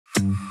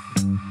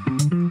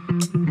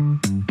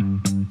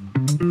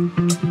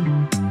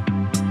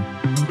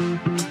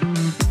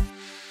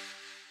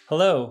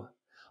Hello,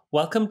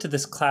 welcome to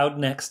this Cloud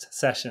Next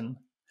session.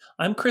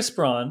 I'm Kris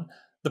Braun,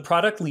 the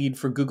product lead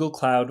for Google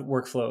Cloud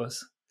Workflows.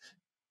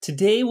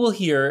 Today we'll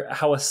hear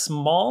how a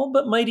small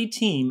but mighty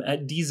team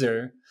at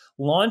Deezer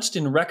launched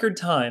in record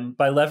time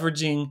by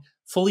leveraging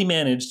fully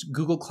managed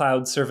Google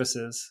Cloud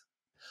services.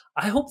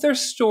 I hope their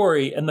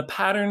story and the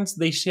patterns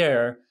they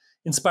share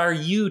inspire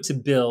you to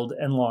build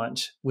and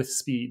launch with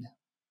speed.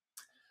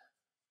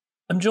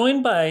 I'm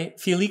joined by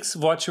Felix,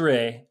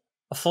 a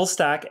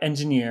full-stack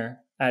engineer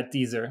at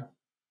Deezer.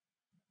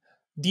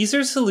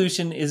 Deezer's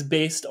solution is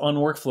based on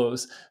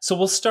workflows, so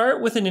we'll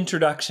start with an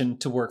introduction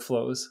to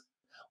workflows,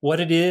 what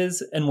it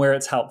is and where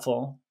it's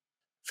helpful.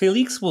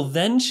 Felix will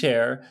then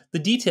share the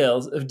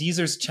details of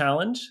Deezer's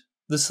challenge,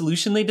 the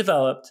solution they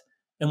developed,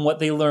 and what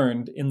they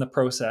learned in the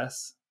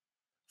process.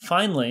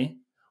 Finally,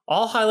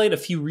 I'll highlight a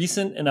few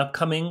recent and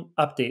upcoming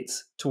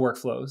updates to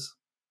workflows.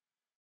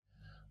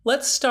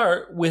 Let's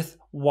start with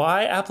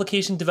why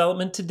application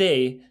development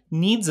today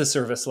needs a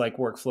service like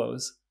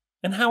workflows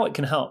and how it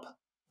can help.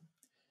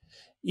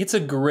 It's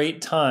a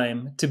great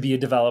time to be a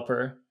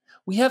developer.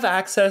 We have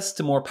access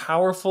to more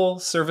powerful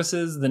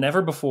services than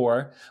ever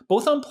before,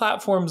 both on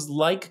platforms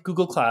like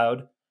Google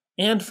Cloud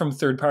and from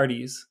third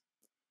parties.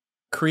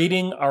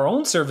 Creating our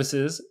own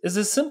services is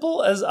as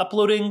simple as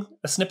uploading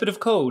a snippet of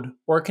code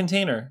or a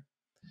container.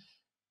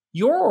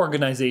 Your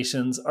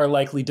organizations are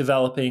likely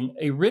developing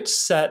a rich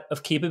set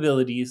of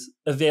capabilities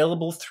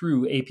available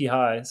through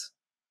APIs.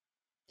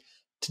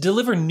 To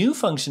deliver new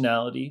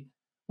functionality,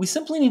 we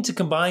simply need to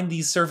combine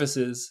these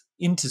services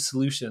into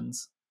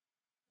solutions.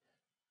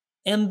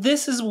 And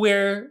this is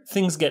where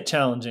things get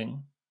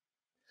challenging.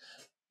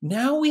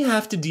 Now we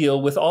have to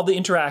deal with all the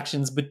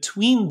interactions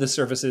between the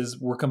services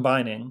we're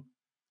combining.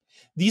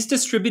 These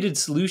distributed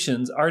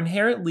solutions are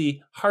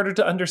inherently harder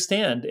to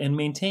understand and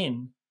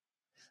maintain.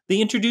 They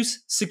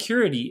introduce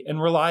security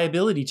and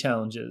reliability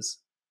challenges.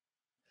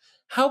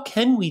 How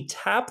can we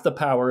tap the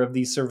power of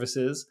these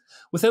services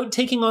without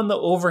taking on the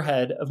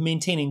overhead of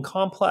maintaining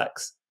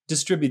complex,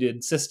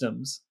 distributed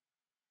systems?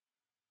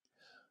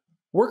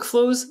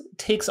 Workflows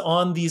takes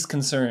on these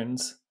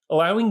concerns,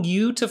 allowing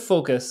you to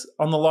focus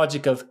on the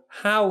logic of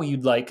how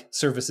you'd like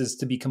services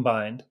to be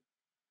combined.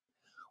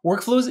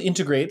 Workflows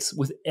integrates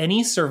with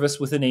any service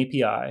with an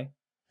API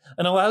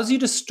and allows you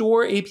to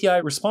store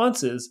API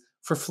responses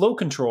for flow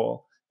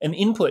control and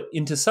input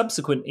into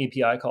subsequent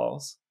API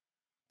calls.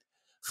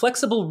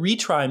 Flexible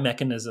retry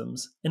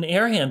mechanisms and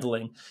error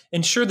handling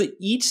ensure that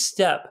each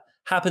step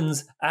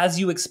happens as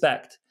you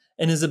expect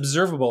and is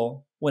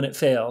observable when it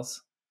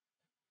fails.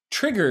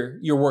 Trigger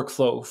your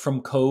workflow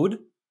from code,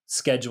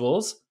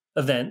 schedules,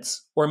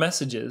 events, or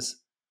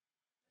messages.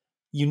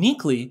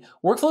 Uniquely,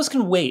 workflows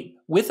can wait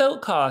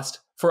without cost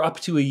for up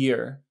to a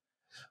year.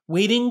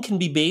 Waiting can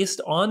be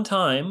based on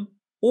time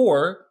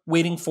or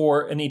waiting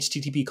for an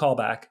HTTP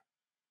callback.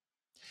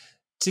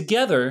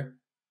 Together,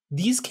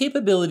 these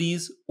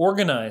capabilities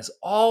organize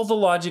all the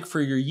logic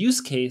for your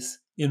use case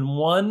in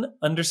one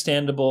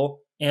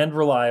understandable and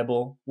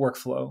reliable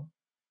workflow.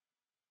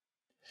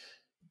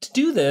 To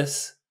do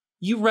this,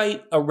 you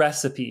write a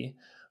recipe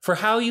for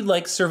how you'd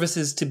like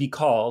services to be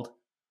called,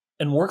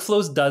 and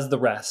Workflows does the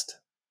rest.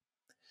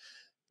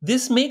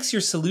 This makes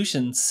your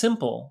solution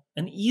simple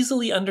and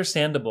easily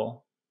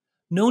understandable.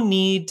 No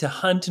need to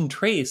hunt and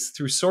trace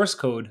through source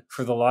code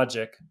for the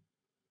logic.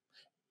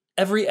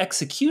 Every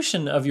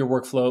execution of your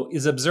workflow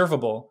is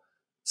observable,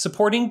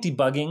 supporting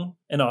debugging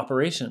and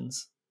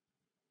operations.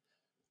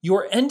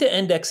 Your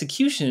end-to-end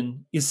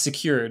execution is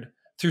secured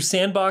through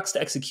sandboxed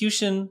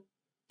execution,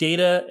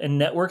 data and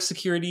network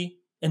security,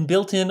 and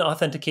built-in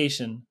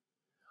authentication.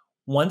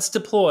 Once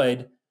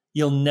deployed,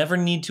 you'll never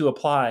need to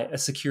apply a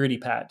security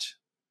patch.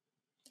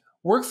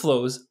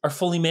 Workflows are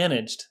fully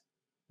managed,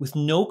 with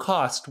no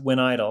cost when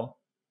idle,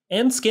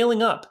 and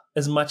scaling up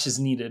as much as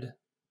needed.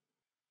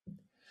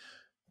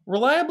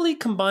 Reliably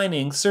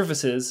combining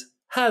services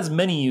has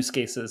many use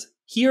cases.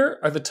 Here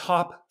are the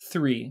top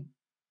 3.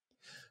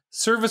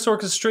 Service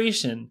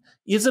orchestration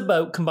is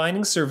about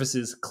combining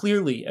services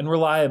clearly and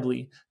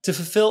reliably to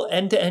fulfill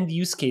end-to-end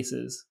use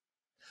cases,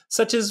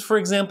 such as, for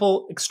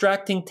example,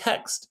 extracting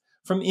text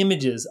from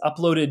images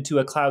uploaded to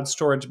a cloud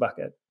storage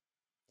bucket.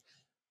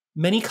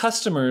 Many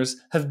customers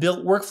have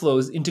built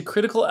workflows into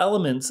critical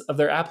elements of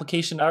their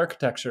application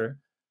architecture,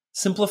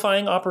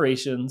 simplifying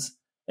operations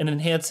and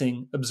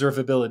enhancing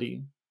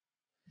observability.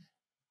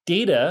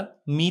 Data,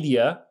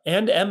 media,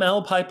 and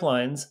ML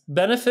pipelines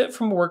benefit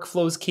from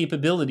workflows'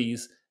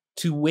 capabilities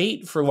to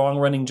wait for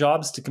long-running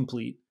jobs to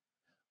complete,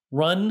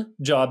 run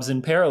jobs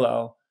in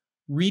parallel,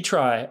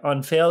 retry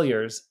on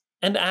failures,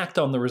 and act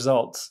on the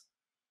results.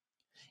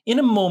 In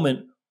a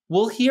moment,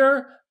 we'll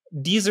hear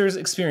Deezer's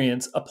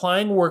experience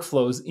applying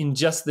workflows in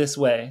just this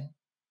way.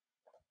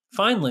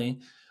 Finally,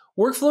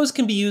 workflows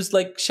can be used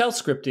like shell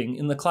scripting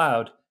in the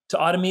cloud to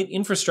automate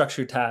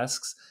infrastructure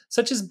tasks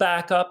such as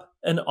backup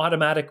and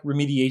automatic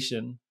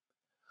remediation.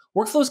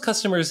 Workflow's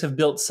customers have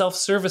built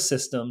self-service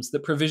systems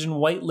that provision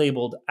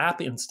white-labeled app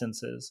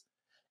instances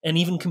and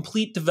even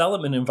complete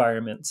development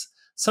environments,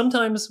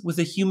 sometimes with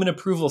a human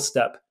approval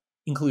step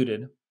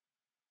included.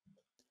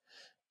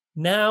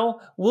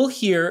 Now, we'll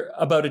hear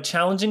about a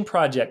challenging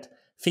project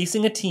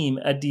facing a team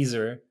at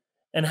Deezer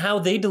and how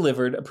they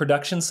delivered a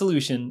production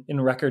solution in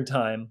record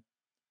time.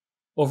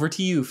 Over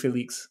to you,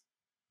 Felix.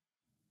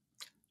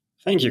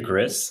 Thank you,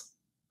 Kris.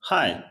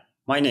 Hi,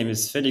 my name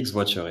is Felix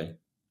Voiuret.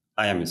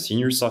 I am a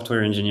senior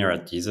software engineer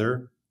at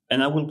Deezer,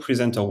 and I will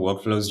present our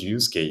workflows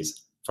use case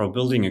for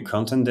building a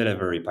content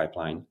delivery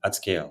pipeline at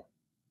scale.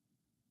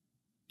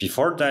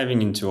 Before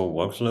diving into our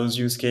workflows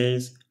use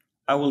case,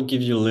 I will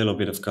give you a little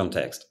bit of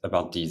context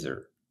about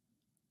Deezer.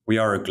 We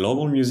are a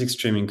global music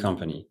streaming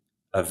company,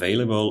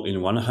 available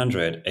in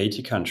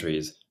 180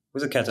 countries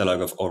with a catalog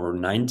of over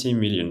 90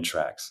 million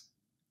tracks,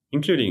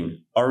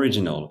 including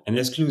original and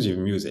exclusive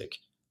music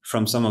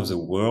from some of the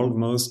world's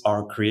most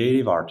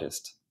creative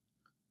artists.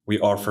 We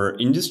offer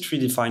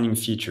industry-defining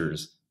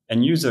features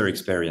and user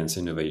experience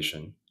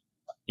innovation,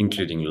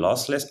 including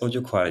lossless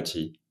audio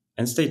quality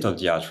and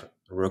state-of-the-art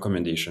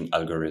recommendation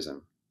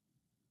algorithm.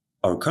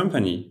 Our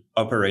company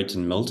operates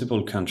in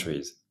multiple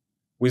countries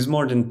with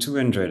more than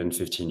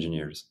 250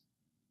 engineers.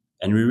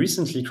 And we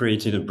recently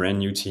created a brand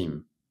new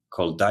team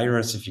called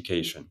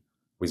Diversification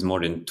with more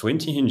than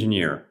 20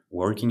 engineers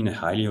working in a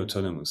highly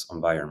autonomous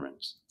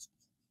environment.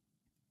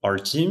 Our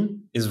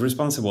team is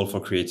responsible for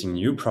creating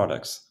new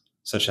products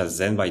such as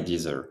Zen by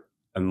Deezer,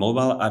 a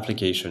mobile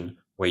application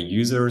where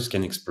users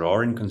can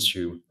explore and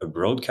consume a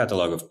broad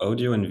catalog of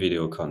audio and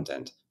video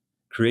content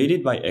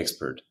created by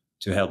experts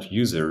to help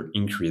users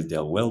increase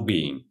their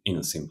well-being in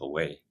a simple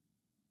way.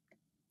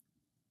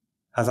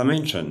 As I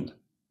mentioned,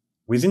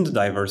 within the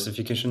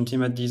diversification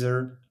team at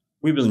Deezer,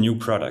 we build new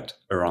product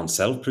around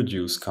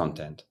self-produced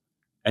content,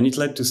 and it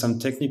led to some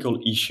technical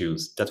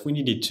issues that we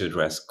needed to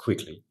address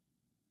quickly.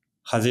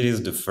 As it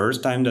is the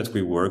first time that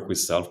we work with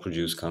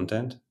self-produced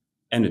content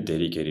and a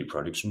dedicated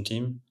production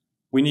team,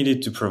 we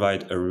needed to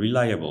provide a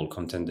reliable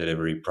content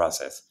delivery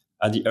process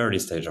at the early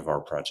stage of our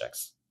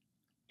projects.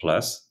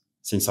 Plus,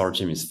 since our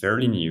team is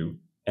fairly new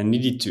and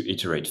needed to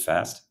iterate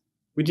fast,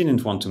 we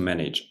didn't want to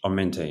manage or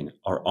maintain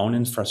our own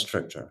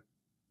infrastructure.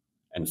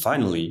 And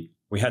finally,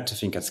 we had to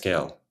think at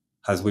scale,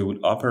 as we would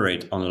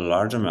operate on a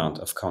large amount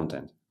of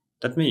content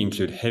that may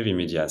include heavy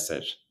media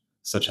assets,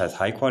 such as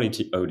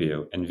high-quality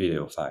audio and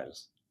video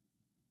files.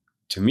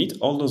 To meet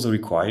all those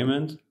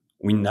requirements,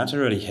 we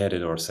naturally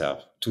headed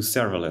ourselves to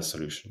serverless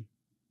solution.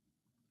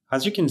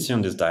 As you can see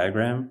on this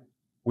diagram,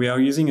 we are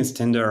using a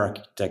standard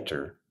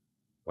architecture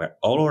where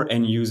all our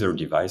end-user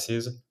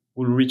devices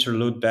will reach a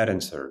load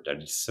balancer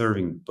that is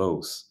serving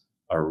both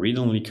our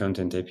read-only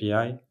content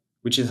API,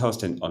 which is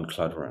hosted on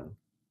Cloud Run,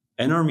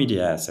 and our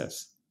media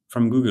assets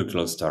from Google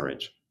Cloud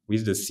Storage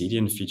with the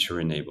CDN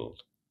feature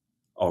enabled.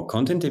 Our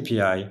content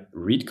API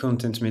reads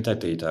content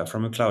metadata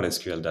from a Cloud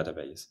SQL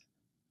database,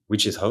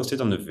 which is hosted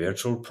on a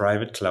virtual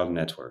private cloud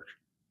network.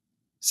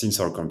 Since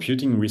our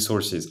computing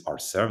resources are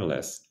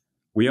serverless,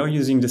 we are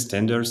using the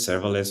standard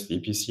serverless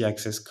VPC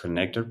access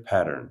connector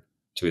pattern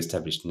to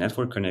establish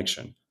network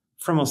connection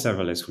from our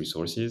serverless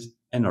resources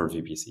and our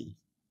VPC.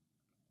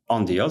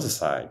 On the other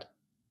side,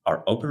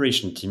 our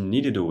operation team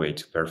needed a way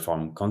to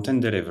perform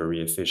content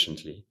delivery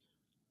efficiently,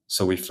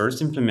 so we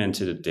first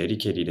implemented a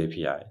dedicated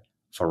API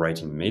for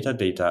writing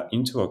metadata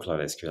into our Cloud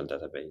SQL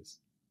database.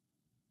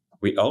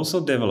 We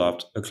also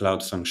developed a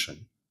cloud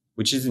function,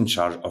 which is in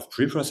charge of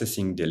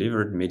pre-processing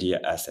delivered media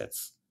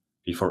assets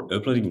before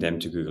uploading them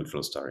to Google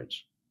Cloud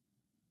Storage.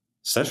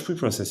 Such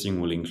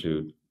pre-processing will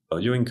include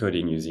audio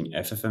encoding using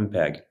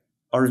FFmpeg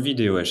or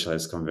video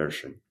HLS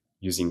conversion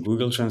using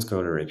Google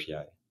Transcoder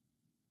API.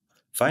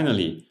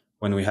 Finally,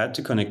 when we had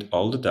to connect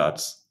all the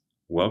dots,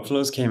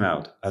 Workflows came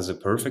out as the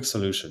perfect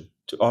solution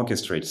to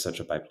orchestrate such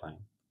a pipeline.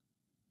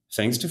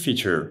 Thanks to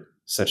features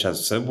such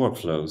as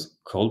sub-workflows,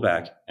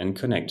 callback, and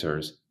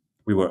connectors,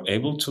 we were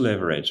able to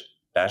leverage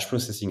batch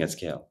processing at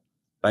scale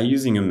by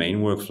using a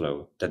main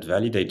workflow that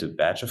validates a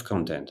batch of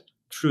content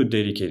through a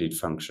dedicated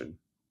function,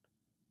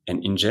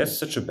 and ingest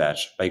such a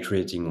batch by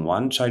creating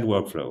one child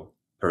workflow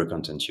per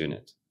content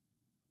unit.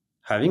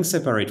 Having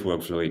separate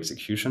workflow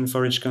execution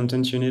for each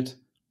content unit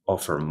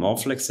offers more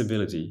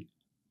flexibility,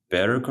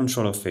 better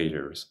control of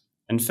failures,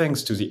 and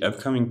thanks to the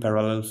upcoming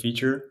parallel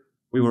feature,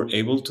 we were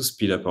able to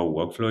speed up our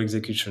workflow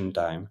execution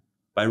time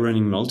by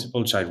running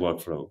multiple child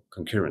workflows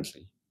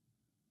concurrently.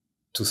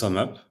 To sum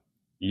up,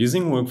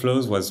 using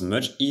workflows was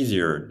much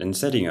easier than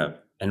setting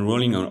up and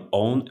rolling our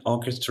own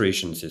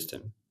orchestration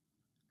system.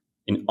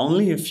 In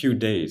only a few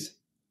days,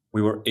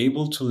 we were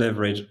able to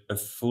leverage a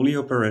fully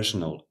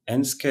operational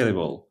and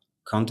scalable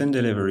content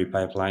delivery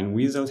pipeline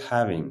without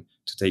having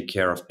to take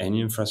care of any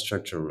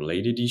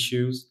infrastructure-related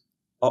issues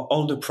or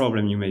all the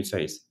problems you may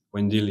face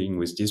when dealing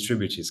with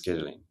distributed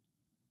scheduling.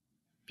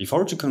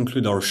 Before to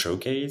conclude our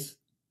showcase,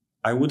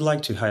 I would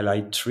like to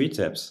highlight 3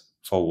 tips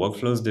for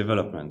workflows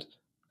development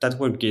that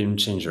were game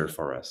changer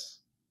for us.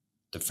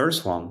 The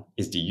first one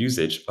is the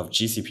usage of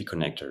GCP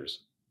connectors.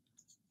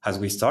 As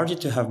we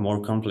started to have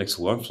more complex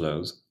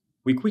workflows,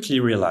 we quickly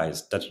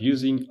realized that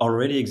using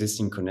already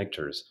existing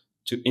connectors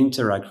to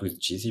interact with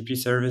GCP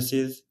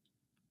services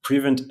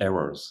prevent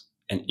errors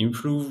and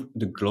improve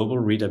the global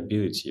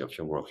readability of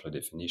your workflow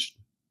definition.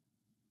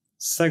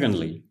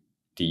 Secondly,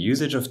 the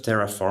usage of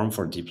Terraform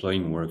for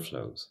deploying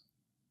workflows.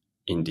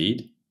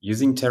 Indeed,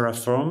 using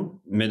Terraform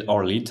made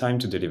our lead time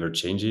to deliver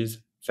changes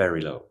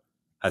very low,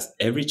 as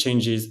every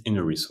changes in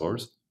a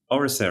resource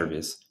or a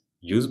service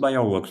used by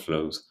our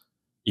workflows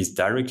is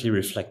directly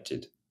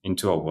reflected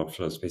into our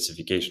workflow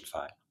specification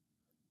file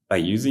by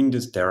using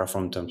this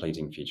Terraform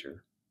templating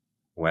feature.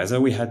 Whether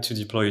we had to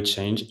deploy a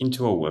change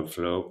into a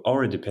workflow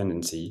or a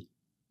dependency,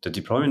 the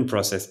deployment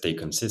process stays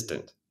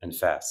consistent and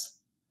fast.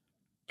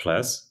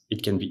 Plus,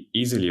 it can be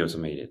easily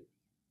automated.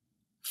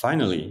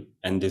 Finally,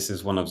 and this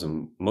is one of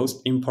the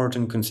most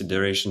important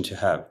considerations to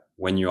have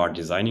when you are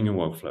designing a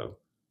workflow,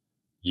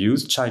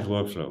 use child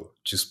workflow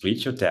to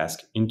split your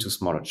task into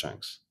smaller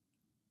chunks.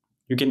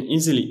 You can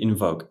easily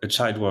invoke a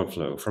child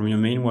workflow from your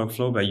main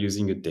workflow by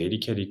using a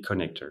dedicated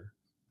connector,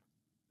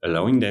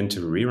 allowing them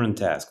to rerun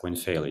tasks when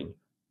failing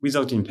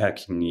without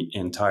impacting the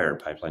entire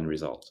pipeline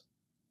result.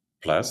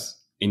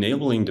 Plus,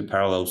 enabling the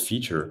parallel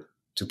feature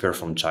to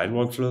perform child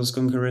workflows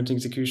concurrent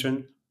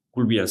execution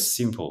will be as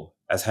simple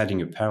as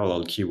adding a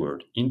parallel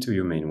keyword into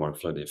your main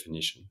workflow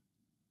definition.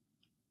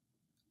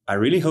 I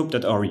really hope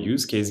that our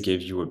use case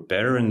gave you a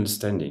better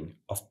understanding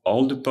of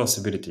all the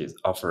possibilities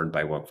offered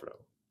by workflow.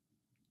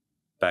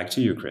 Back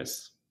to you,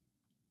 Kris.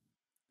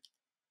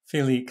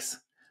 Felix,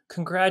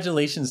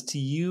 congratulations to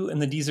you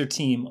and the Deezer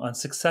team on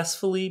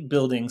successfully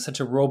building such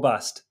a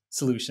robust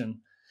solution.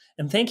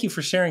 And thank you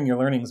for sharing your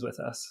learnings with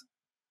us.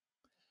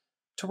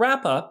 To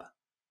wrap up,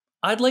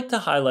 I'd like to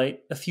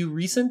highlight a few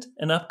recent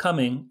and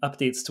upcoming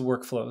updates to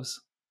workflows.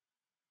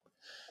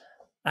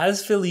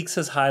 As Felix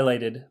has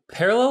highlighted,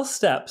 parallel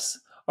steps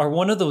are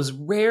one of those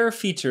rare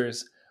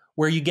features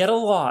where you get a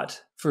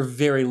lot for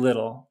very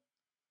little.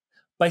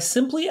 By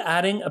simply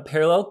adding a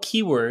parallel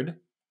keyword,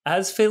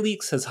 as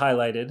Felix has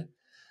highlighted,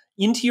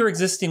 into your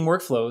existing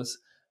workflows,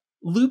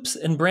 loops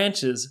and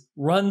branches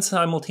run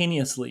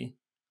simultaneously,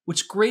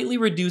 which greatly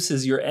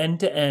reduces your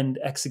end-to-end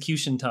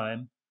execution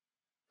time.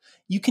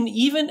 You can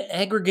even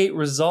aggregate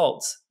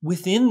results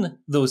within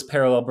those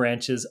parallel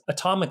branches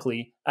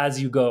atomically as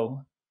you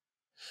go.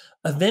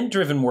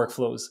 Event-driven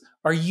workflows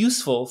are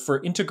useful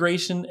for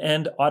integration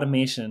and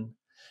automation,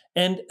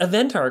 and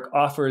EventArc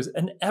offers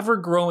an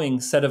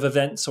ever-growing set of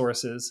event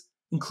sources,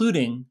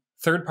 including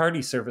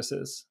third-party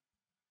services.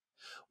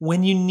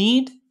 When you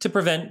need to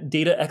prevent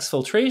data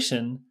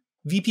exfiltration,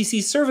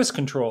 VPC service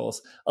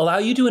controls allow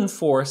you to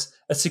enforce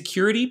a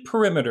security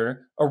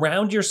perimeter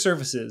around your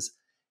services,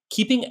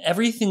 keeping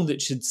everything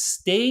that should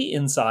stay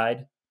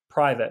inside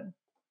private.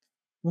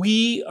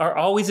 We are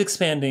always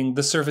expanding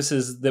the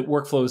services that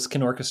workflows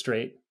can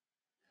orchestrate.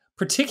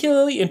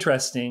 Particularly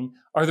interesting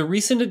are the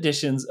recent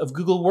additions of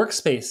Google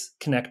Workspace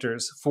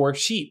connectors for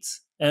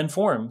Sheets and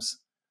Forms.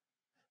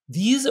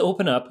 These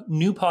open up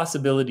new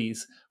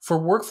possibilities for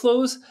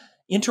workflows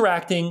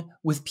interacting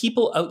with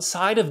people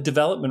outside of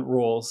development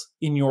roles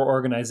in your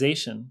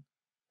organization.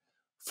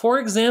 For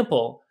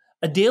example,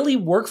 a daily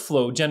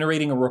workflow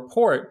generating a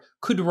report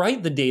could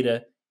write the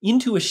data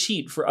into a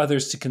sheet for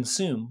others to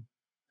consume.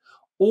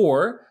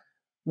 Or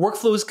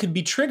workflows could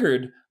be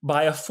triggered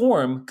by a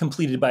form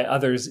completed by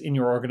others in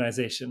your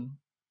organization.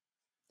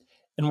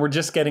 And we're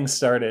just getting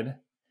started.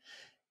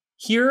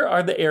 Here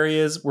are the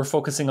areas we're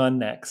focusing on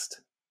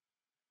next.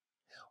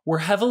 We're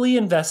heavily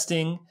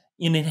investing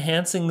in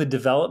enhancing the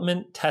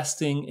development,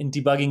 testing, and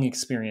debugging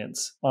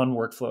experience on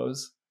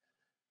workflows.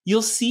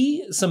 You'll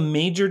see some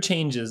major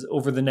changes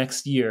over the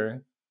next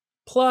year,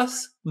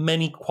 plus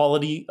many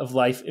quality of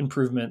life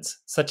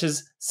improvements, such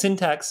as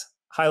syntax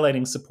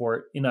highlighting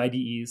support in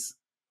IDEs.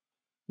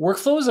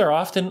 Workflows are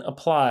often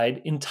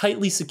applied in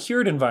tightly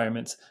secured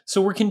environments,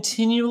 so we're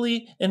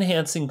continually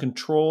enhancing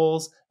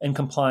controls and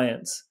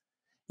compliance,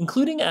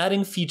 including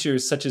adding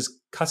features such as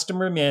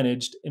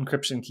customer-managed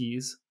encryption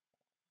keys.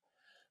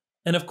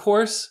 And of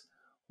course,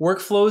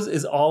 workflows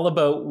is all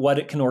about what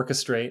it can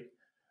orchestrate.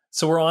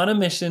 So we're on a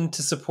mission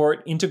to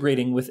support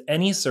integrating with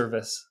any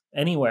service,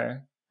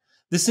 anywhere.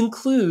 This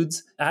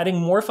includes adding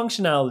more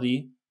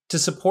functionality to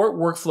support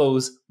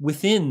workflows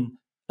within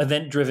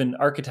event-driven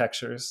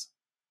architectures.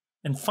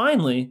 And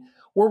finally,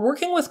 we're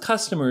working with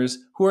customers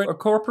who are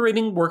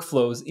incorporating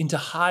workflows into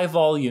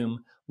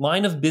high-volume,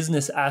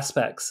 line-of-business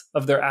aspects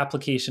of their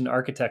application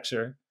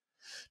architecture.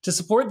 To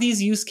support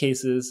these use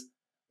cases,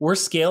 we're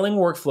scaling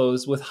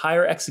workflows with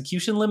higher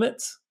execution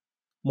limits,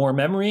 more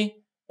memory,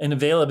 and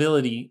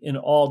availability in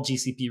all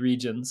GCP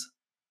regions.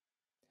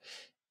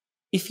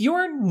 If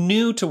you're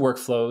new to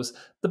workflows,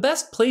 the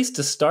best place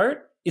to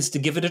start is to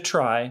give it a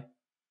try.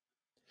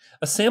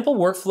 A sample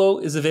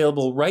workflow is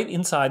available right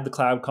inside the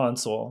Cloud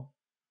Console.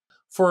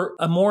 For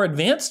a more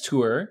advanced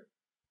tour,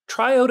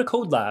 try out a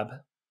code lab.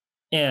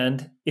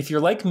 And if you're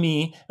like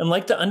me and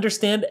like to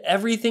understand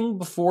everything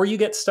before you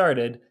get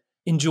started,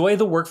 enjoy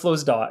the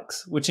Workflows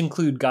docs, which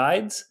include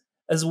guides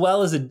as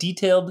well as a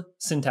detailed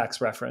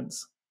syntax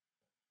reference.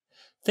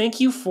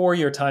 Thank you for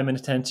your time and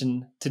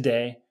attention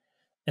today,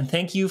 And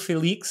thank you,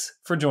 Felix,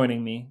 for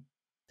joining me.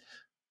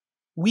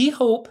 We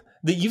hope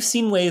that you've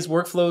seen ways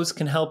workflows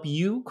can help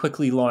you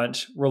quickly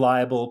launch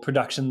reliable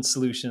production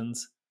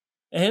solutions.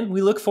 And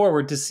we look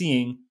forward to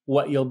seeing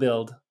what you'll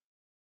build.